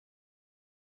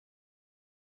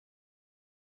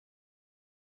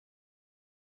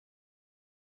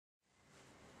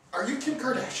Are you Kim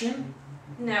Kardashian?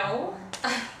 No,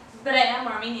 but I am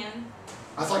Armenian.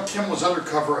 I thought Kim was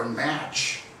undercover on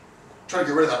Match, trying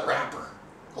to get rid of that rapper.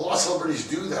 A lot of celebrities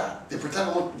do that. They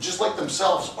pretend to look just like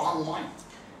themselves online.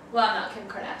 Well, I'm not Kim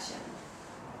Kardashian.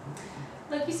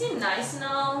 Look, you seem nice and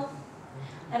all.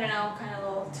 I don't know, kind of a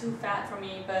little too fat for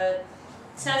me, but it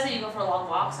says that you go for long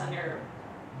walks on your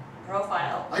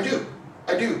profile. I do.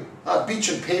 Beach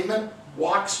and pavement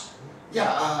walks.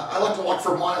 Yeah, I like to walk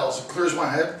for miles. It clears my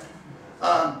head.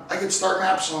 I get star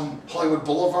maps on Hollywood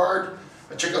Boulevard.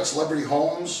 I check out celebrity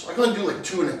homes. I can only do like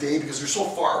 2 in a day because they're so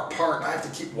far apart and I have to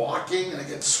keep walking and I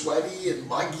get sweaty and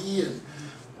muggy, and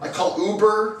I call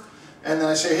Uber and then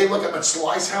I say, hey, look, I'm at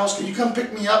Sly's house. Can you come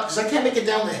pick me up? Because I can't make it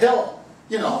down the hill.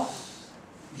 You know,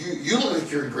 you look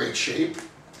like you're in great shape.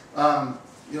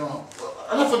 You know,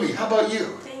 enough of me. How about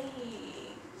you?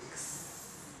 Thanks.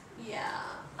 Yeah,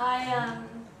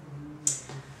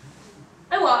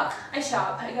 I walk, I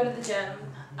shop, I go to the gym,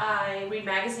 I read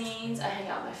magazines, I hang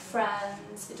out with my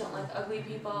friends, I don't like ugly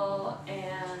people,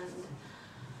 and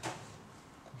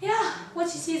yeah, what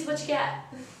you see is what you get.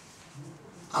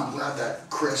 I'm glad that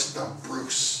Chris dumped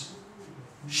Bruce.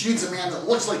 She needs a man that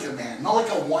looks like a man, not like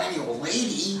a whiny old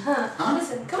lady. Huh?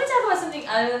 Listen, can we talk about something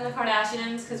other than the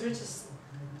Kardashians? Because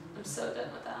I'm so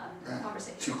done with that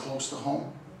conversation. Too close to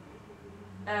home.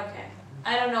 Okay.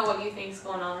 I don't know what you think's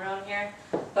going on around here,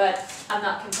 but I'm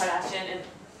not Kim Kardashian, and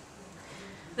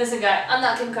listen guy, I'm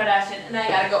not Kim Kardashian, and I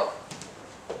gotta go.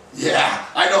 Yeah,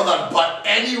 I know that butt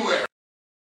anywhere.